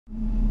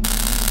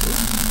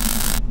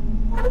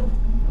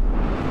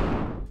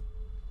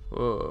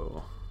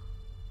Whoa.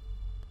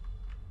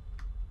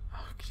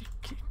 Oh, can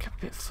you get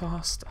a bit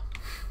faster?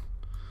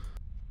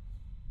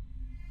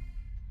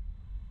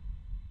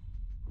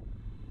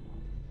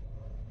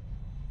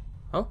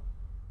 Oh.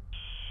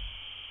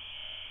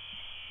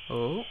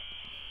 Oh.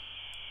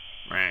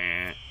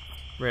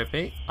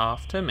 Repeat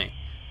after me.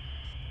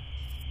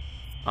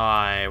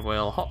 I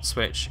will hot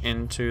switch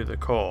into the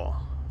core.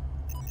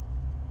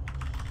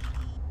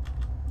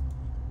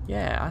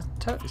 Yeah, I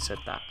totally said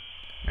that.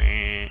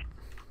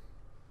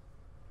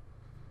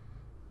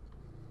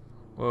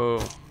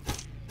 Whoa.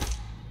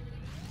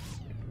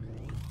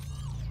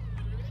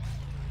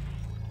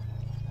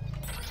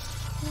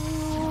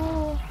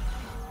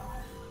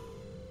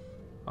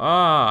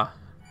 Ah,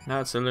 now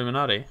it's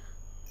Illuminati.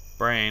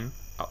 Brain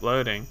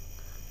uploading.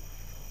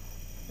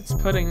 It's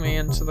putting me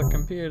into the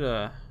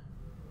computer.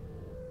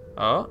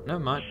 Oh, never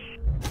mind.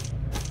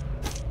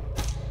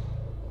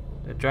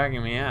 They're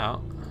dragging me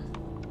out.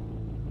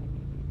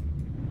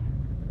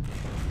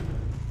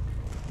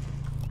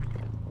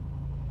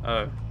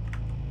 Oh.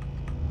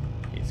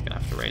 He's gonna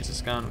have to raise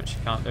his gun, which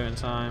he can't do in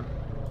time.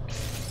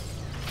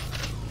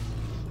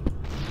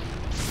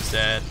 He's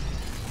dead.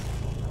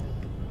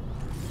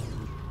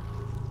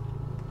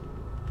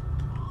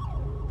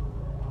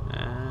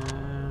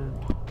 And...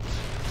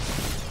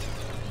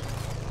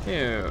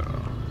 Ew.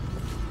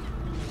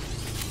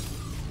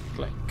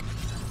 Click.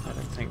 I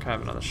don't think I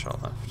have another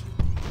shot left.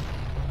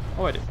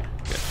 Oh, I do.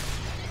 Good.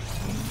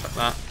 Like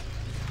that.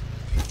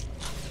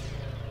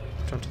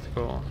 Jump to the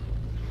core.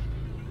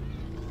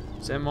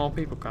 Is there more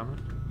people coming?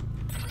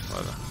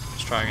 Whatever.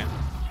 Let's try again.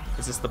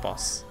 Is this the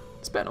boss?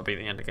 This better not be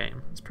the end of the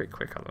game. It's pretty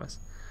quick otherwise.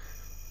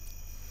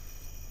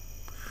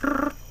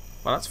 Well,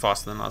 that's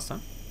faster than last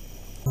time.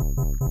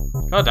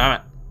 God damn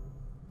it.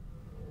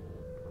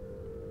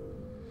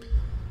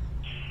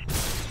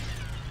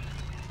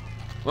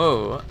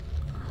 Whoa.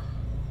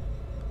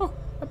 Oh,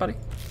 hi buddy.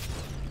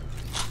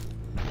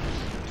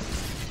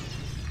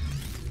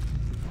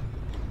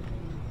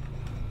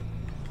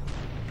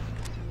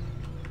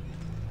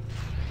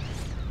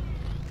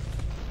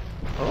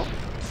 Oh,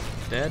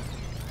 dead.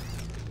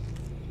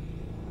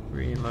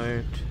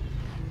 Reload.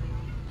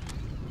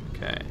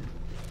 Okay.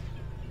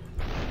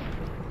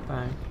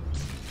 Bang.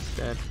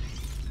 Dead.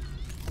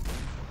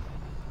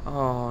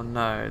 Oh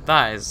no,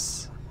 that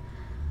is...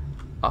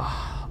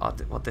 Oh,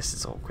 well, this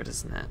is awkward,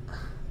 isn't it?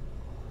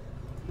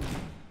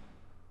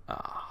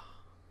 Ah.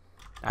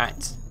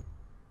 Alright.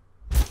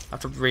 I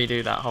have to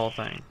redo that whole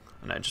thing.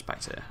 No, just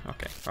back to here.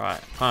 Okay,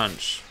 right.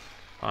 Punch.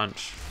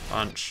 Punch.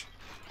 Punch.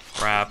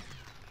 Grab.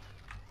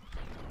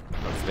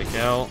 Hopefully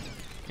kill.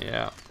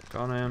 Yeah,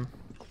 got him.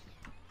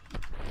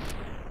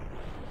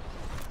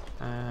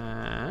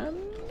 And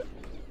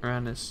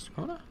around this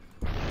corner.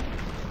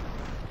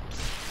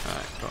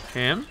 Alright, got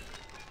him.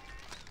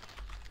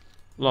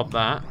 Lob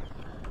that.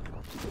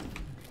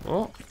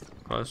 Oh,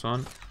 close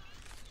one.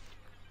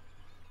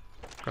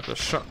 Grab the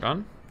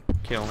shotgun.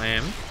 Kill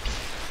him.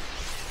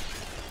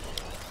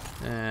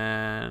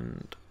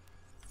 And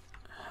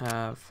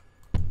have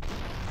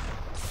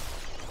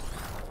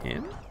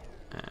him.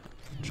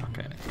 Chuck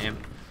it at him.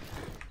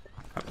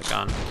 Grab the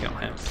gun, kill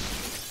him.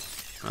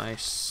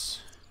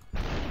 Nice.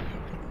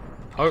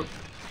 Hope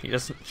he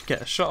doesn't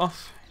get a shot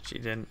off. She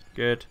didn't.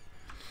 Good.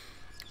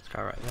 Let's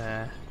go right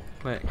there.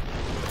 Click.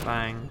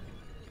 Bang.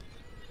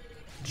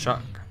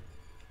 Chuck.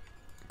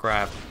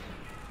 Grab.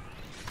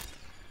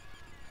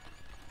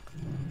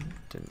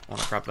 Didn't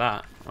want to grab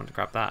that. Want to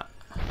grab that.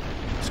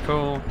 It's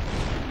cool.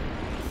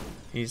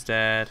 He's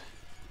dead.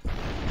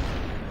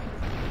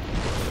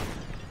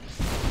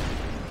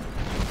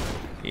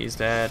 He's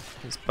dead.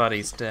 His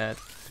buddy's dead.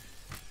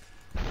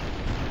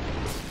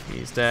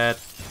 He's dead.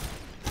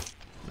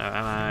 No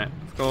ammo,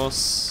 of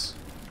course.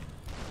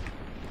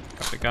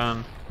 Grab the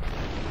gun.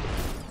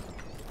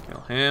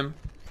 Kill him.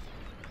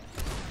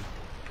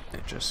 They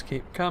just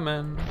keep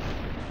coming.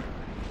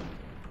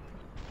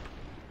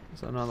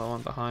 There's another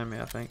one behind me,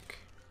 I think.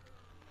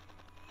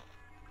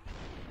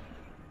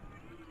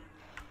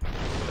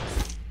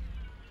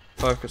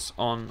 Focus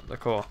on the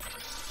core.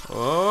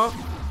 Oh!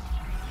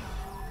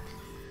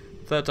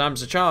 Third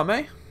time's a charm,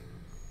 eh?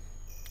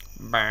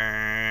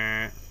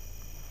 Bah.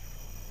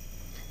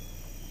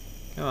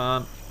 Come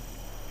on.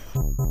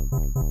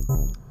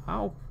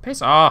 Oh,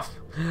 piss off!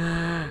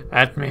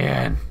 Let me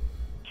in.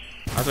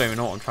 I don't even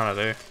know what I'm trying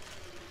to do.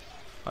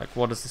 Like,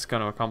 what is this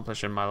going to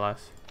accomplish in my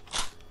life?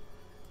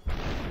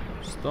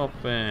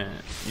 Stop it.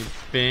 You're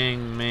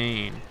being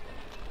mean.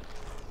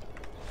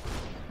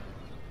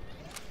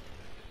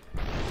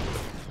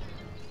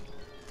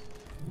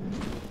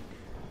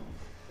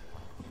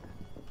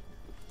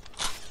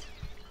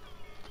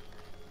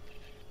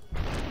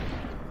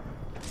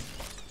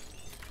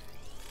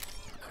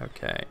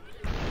 Okay.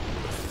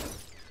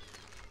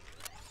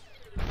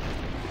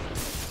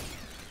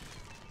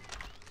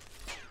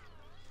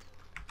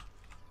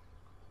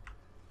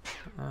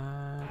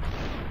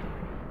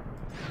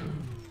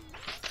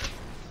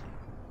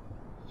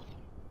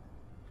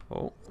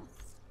 Oh.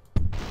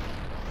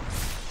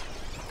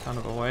 Kind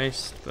of a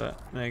waste, but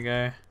there you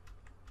go.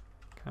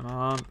 Come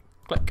on.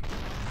 Click.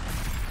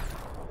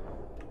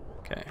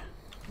 Okay.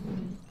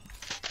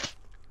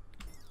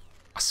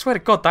 I swear to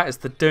God, that is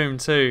the Doom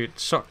 2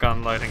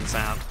 shotgun loading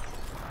sound.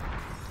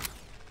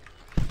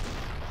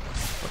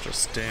 Or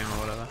just Doom or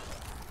whatever.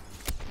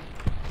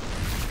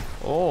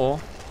 Or...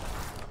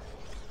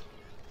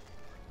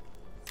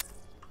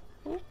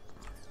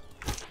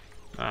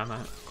 ammo,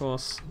 of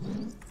course.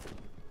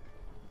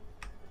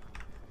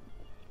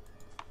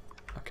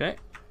 Okay.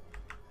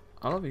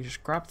 I love you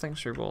just grab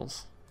things through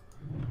walls.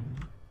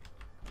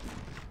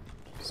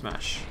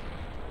 Smash.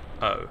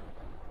 Oh.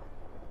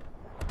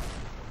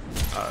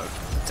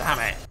 Oh, damn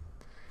it.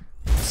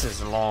 This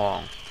is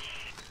long.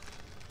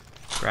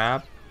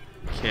 Grab.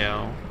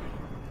 Kill.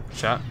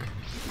 Chuck.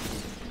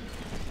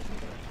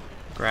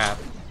 Grab.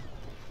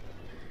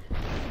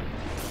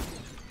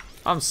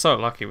 I'm so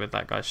lucky with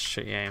that guy's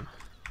shitty aim.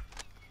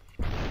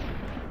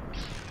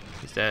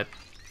 He's dead.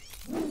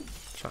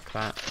 Chuck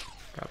that.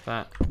 Grab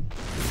that.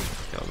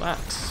 Kill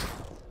that.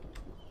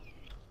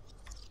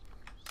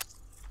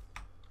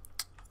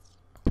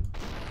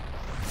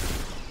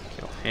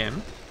 Kill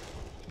him.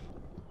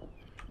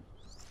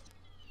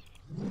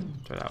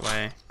 Go that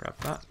way. Grab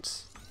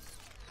that.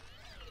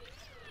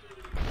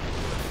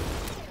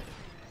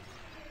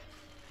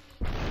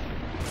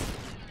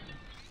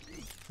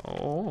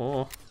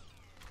 Oh.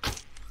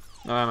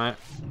 No ammo.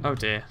 Oh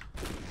dear.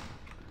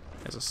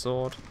 There's a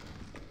sword.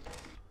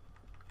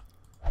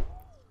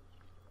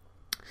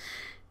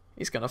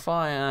 He's gonna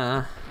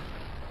fire.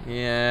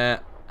 Yeah.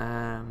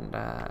 And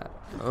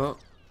oh.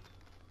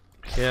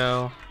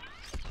 Kill.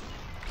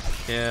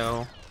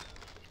 Kill.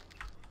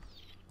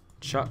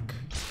 Chuck.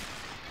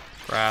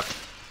 Grab.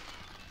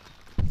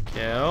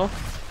 Kill.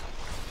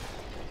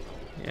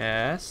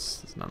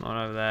 Yes. There's another one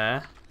over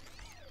there.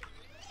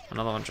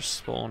 Another one just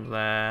spawned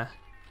there.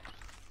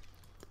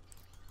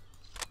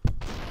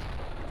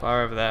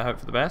 Fire over there, hope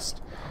for the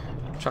best.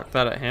 Chuck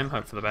that at him,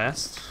 hope for the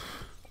best.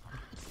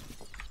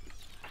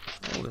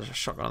 Oh, there's a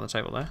shotgun on the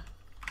table there.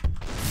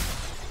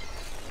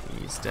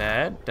 He's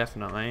dead,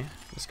 definitely.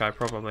 This guy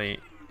probably...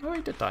 oh,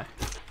 he did die.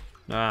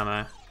 No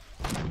ammo.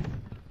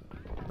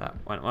 That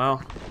went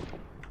well.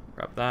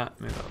 Grab that,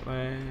 move that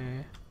way.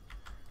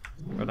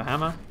 Got a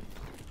hammer.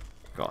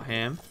 Got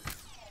him.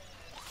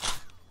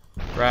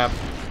 Grab.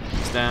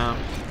 He's down.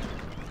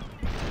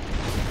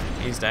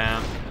 He's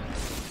down.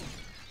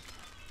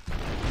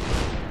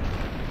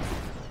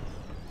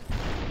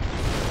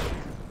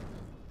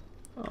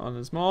 Oh,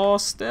 there's more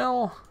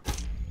still.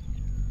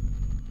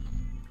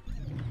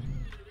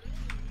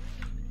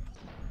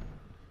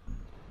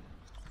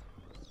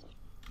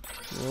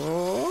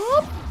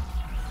 Whoop.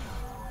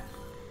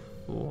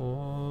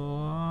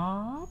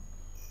 Whoop.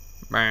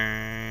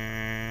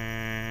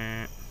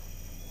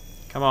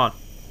 Come on.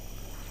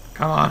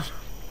 Come on.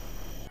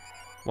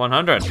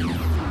 100.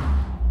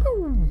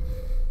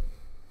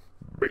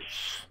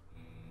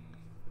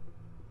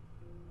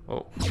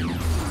 Oh.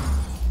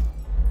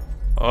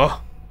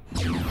 Oh.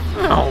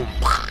 Oh.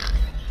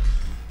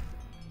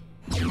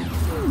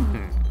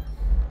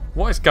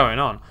 What is going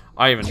on?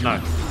 I even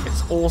know.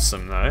 It's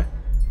awesome though.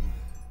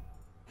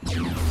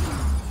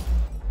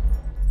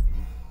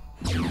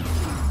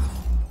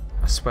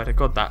 I swear to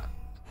God that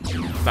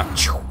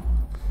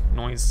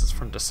noise is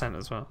from Descent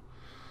as well.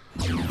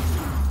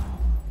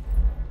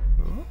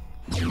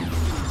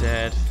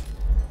 Dead.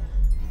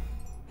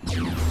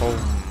 Boom.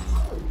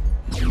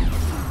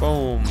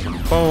 Boom.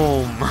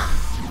 Boom.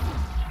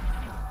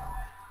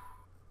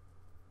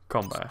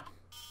 Combo.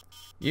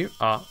 You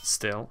are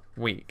still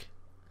weak.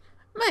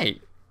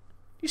 Mate,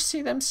 you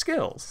see them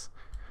skills?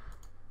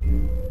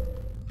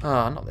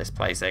 Oh, not this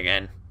place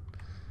again.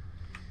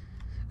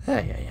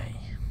 Hey, hey, hey.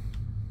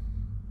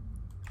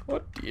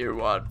 What do you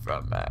want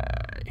from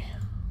me?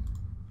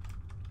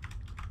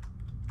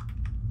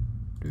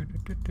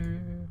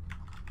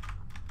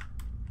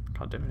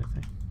 Can't do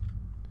anything.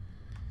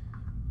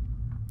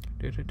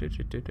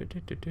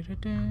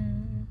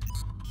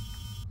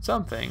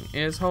 Something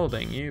is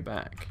holding you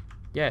back.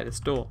 Yeah, this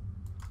door.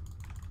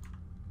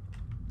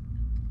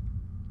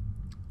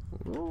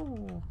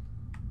 Ooh.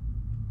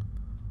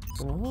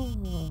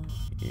 Ooh.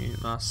 You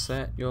must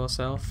set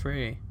yourself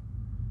free.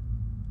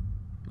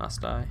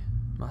 Must I?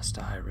 Must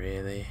I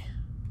really?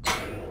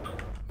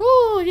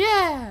 Ooh,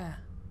 yeah!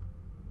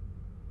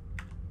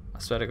 I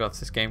swear to God, if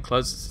this game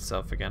closes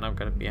itself again, I'm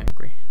gonna be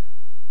angry.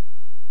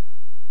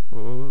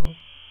 Ooh.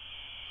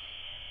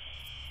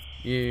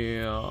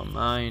 Your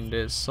mind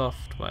is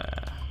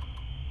software.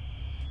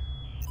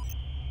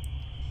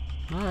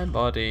 My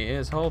body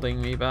is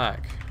holding me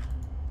back.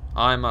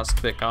 I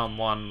must become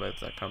one with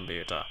the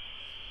computer.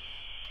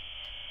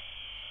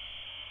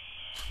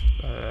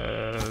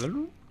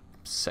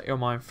 Set your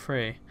mind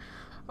free.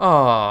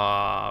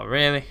 Oh,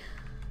 really?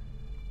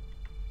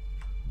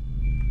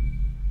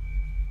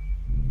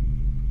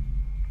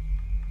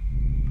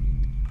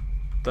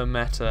 The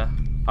meta.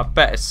 I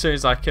bet as soon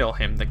as I kill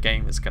him, the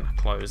game is going to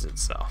close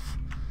itself.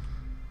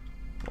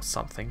 Or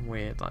something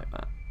weird like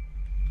that.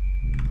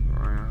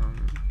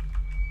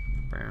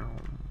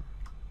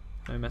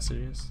 No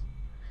messages.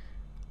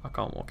 I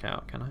can't walk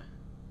out, can I?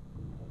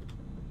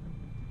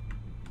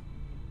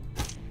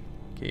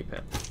 Keep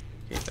it.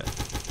 Keep it.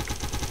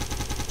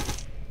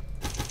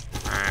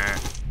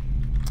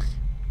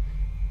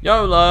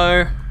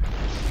 YOLO!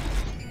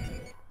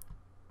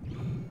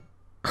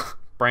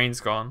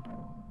 Brain's gone.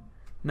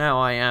 Now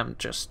I am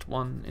just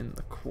one in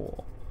the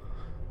core.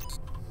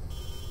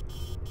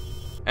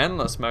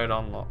 Endless mode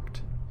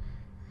unlocked.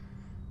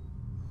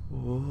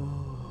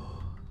 Ooh.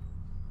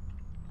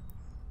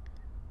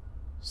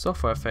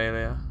 Software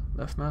failure.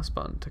 Left mouse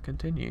button to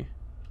continue.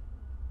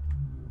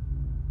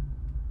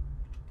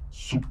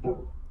 Super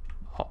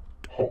Hot.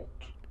 hot.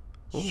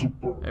 Ooh,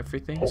 Super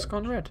everything's hot.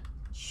 gone red.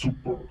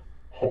 Super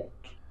hot.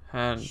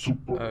 Hand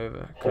Super over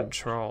hot.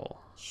 control.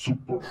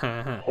 Super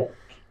hot.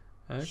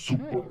 Okay.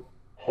 Super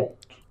hot.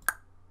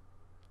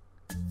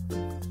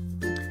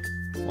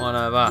 One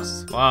of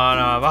us. One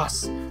of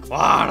us.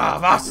 One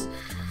of us.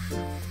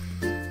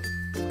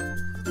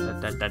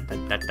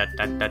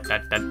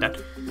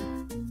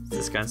 Is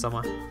this going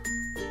somewhere?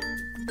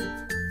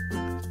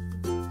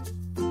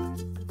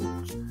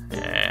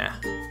 Yeah.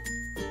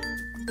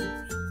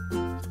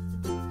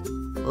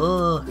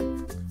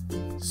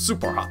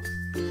 Super hot.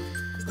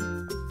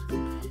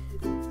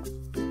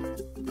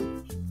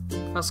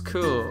 That's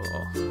cool.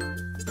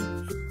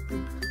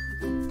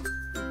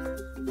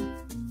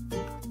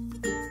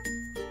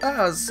 That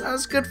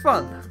was good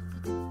fun.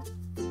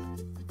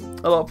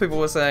 A lot of people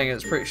were saying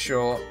it's pretty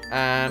short,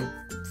 and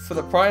for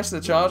the price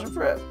they're charging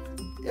for it,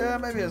 yeah,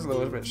 maybe it's a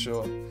little bit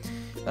short.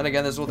 And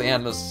again, there's all the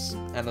endless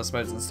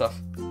modes and stuff.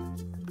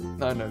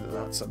 I know that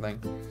that's something.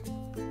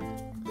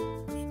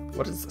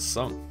 What is the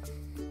song?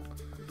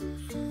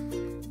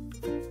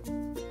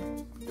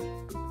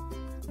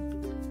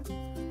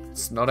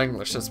 It's not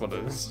English, that's what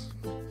it is.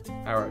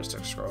 Arrows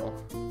to scroll.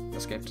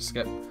 Escape to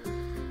skip.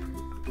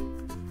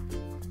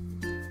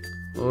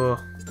 Oh.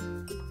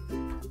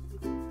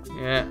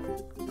 Yeah.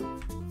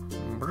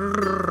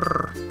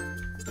 Brrr.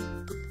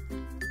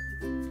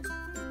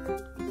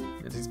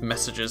 Get these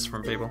messages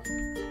from people.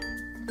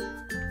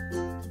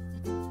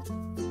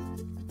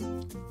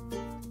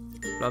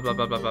 Blah blah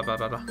blah blah blah blah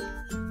blah blah.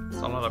 It's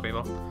a lot of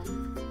people.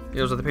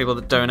 These are the people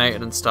that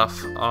donated and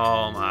stuff.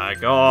 Oh my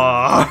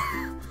god.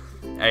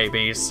 A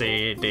B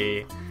C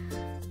D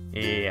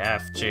E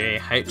F G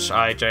H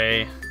I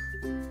J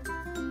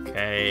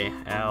K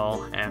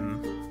L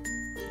M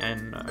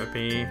N O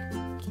P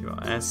Q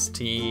R S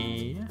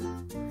T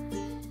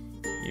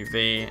U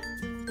V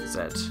Z.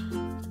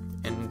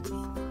 End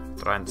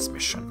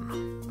transmission.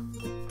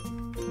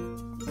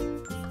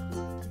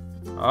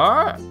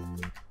 Alright.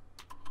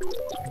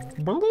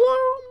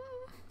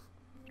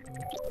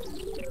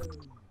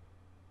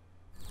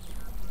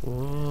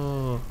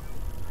 Ooh.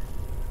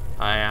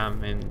 I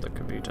am in the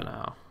computer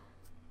now.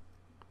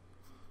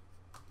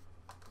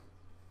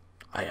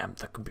 I am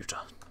the computer.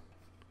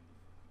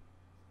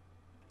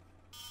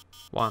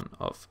 One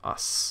of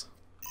us.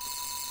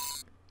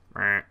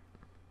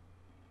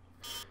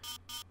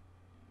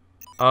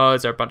 Oh,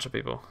 is there a bunch of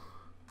people?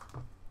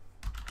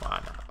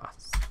 One of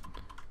us.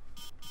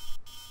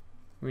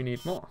 We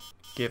need more.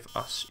 Give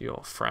us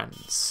your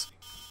friends.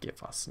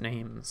 Give us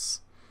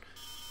names.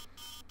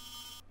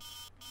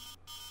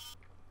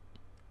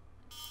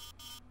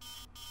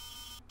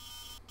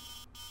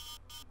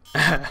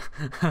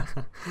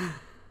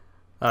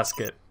 That's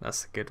good.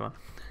 That's a good one.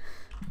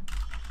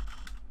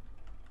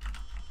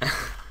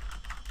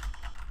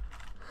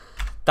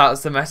 That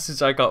was the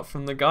message I got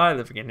from the guy at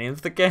the beginning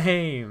of the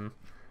game.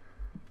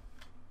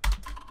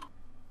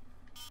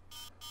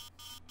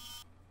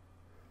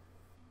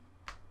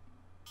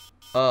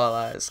 Oh,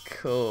 that is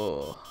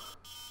cool.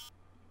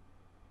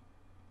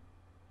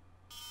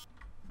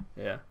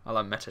 Yeah, I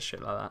like meta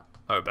shit like that.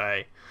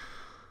 Obey.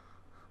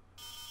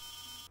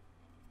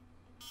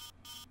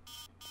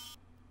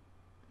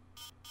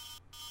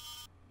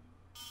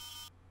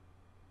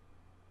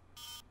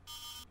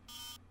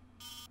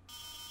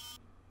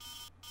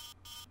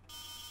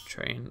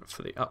 Train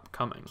for the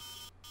upcoming.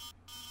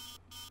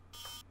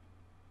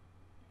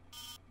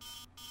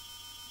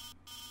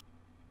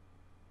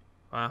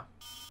 Wow.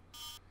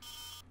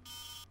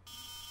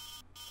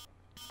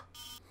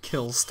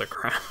 Kills the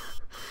crap.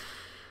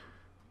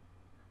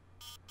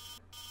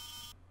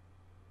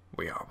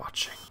 We are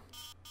watching.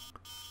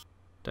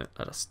 Don't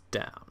let us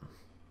down.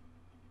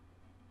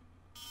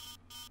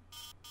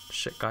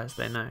 Shit, guys,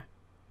 they know.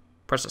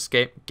 Press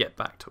escape, get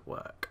back to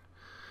work.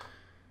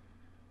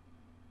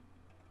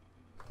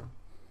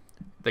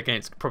 The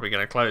game's probably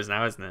going to close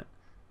now, isn't it?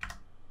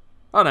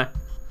 Oh no.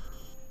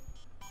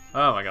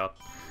 Oh my god.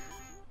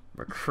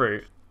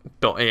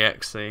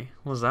 Recruit.exe.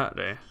 What does that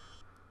do?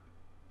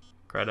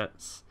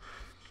 Credits.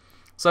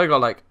 So I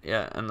got like,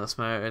 yeah, endless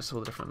mode, it's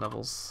all different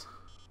levels.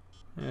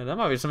 Yeah, there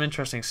might be some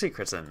interesting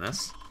secrets in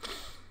this.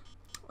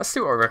 Let's see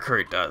what a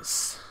recruit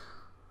does.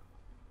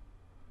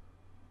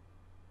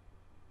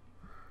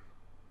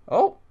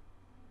 Oh!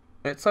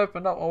 It's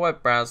opened up my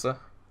web browser.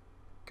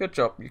 Good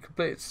job, you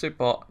completed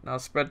SUPERHOT. Now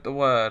spread the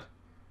word.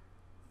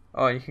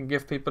 Oh, you can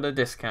give people a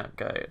discount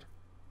code.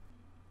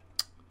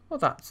 Well,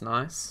 that's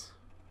nice.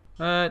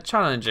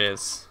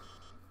 Challenges.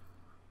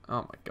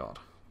 Oh my god.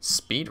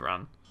 Speed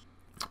run.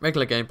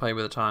 Regular gameplay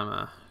with a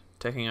timer.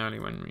 Taking only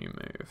when you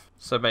move.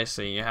 So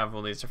basically you have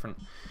all these different...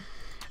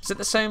 Is it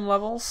the same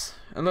levels?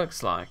 It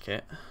looks like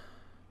it.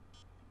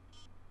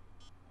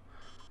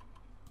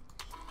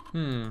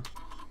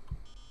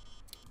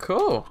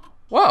 Cool.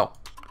 Wow.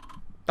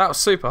 That was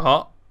super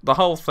hot. The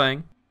whole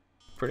thing.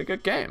 Pretty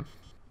good game.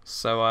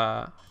 So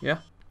yeah.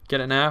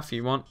 Get it now if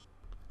you want.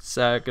 It's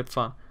good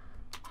fun.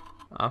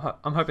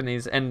 I'm hoping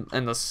these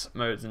endless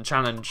modes and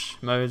challenge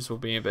modes will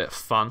be a bit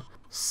fun.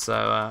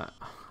 So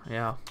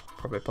yeah, I'll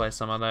probably play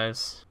some of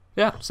those.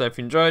 Yeah, so if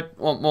you enjoyed,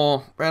 want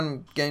more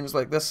random games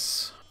like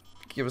this,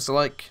 give us a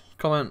like,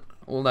 comment,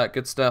 all that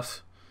good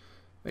stuff.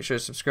 Make sure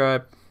to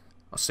subscribe.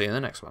 I'll see you in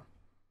the next one.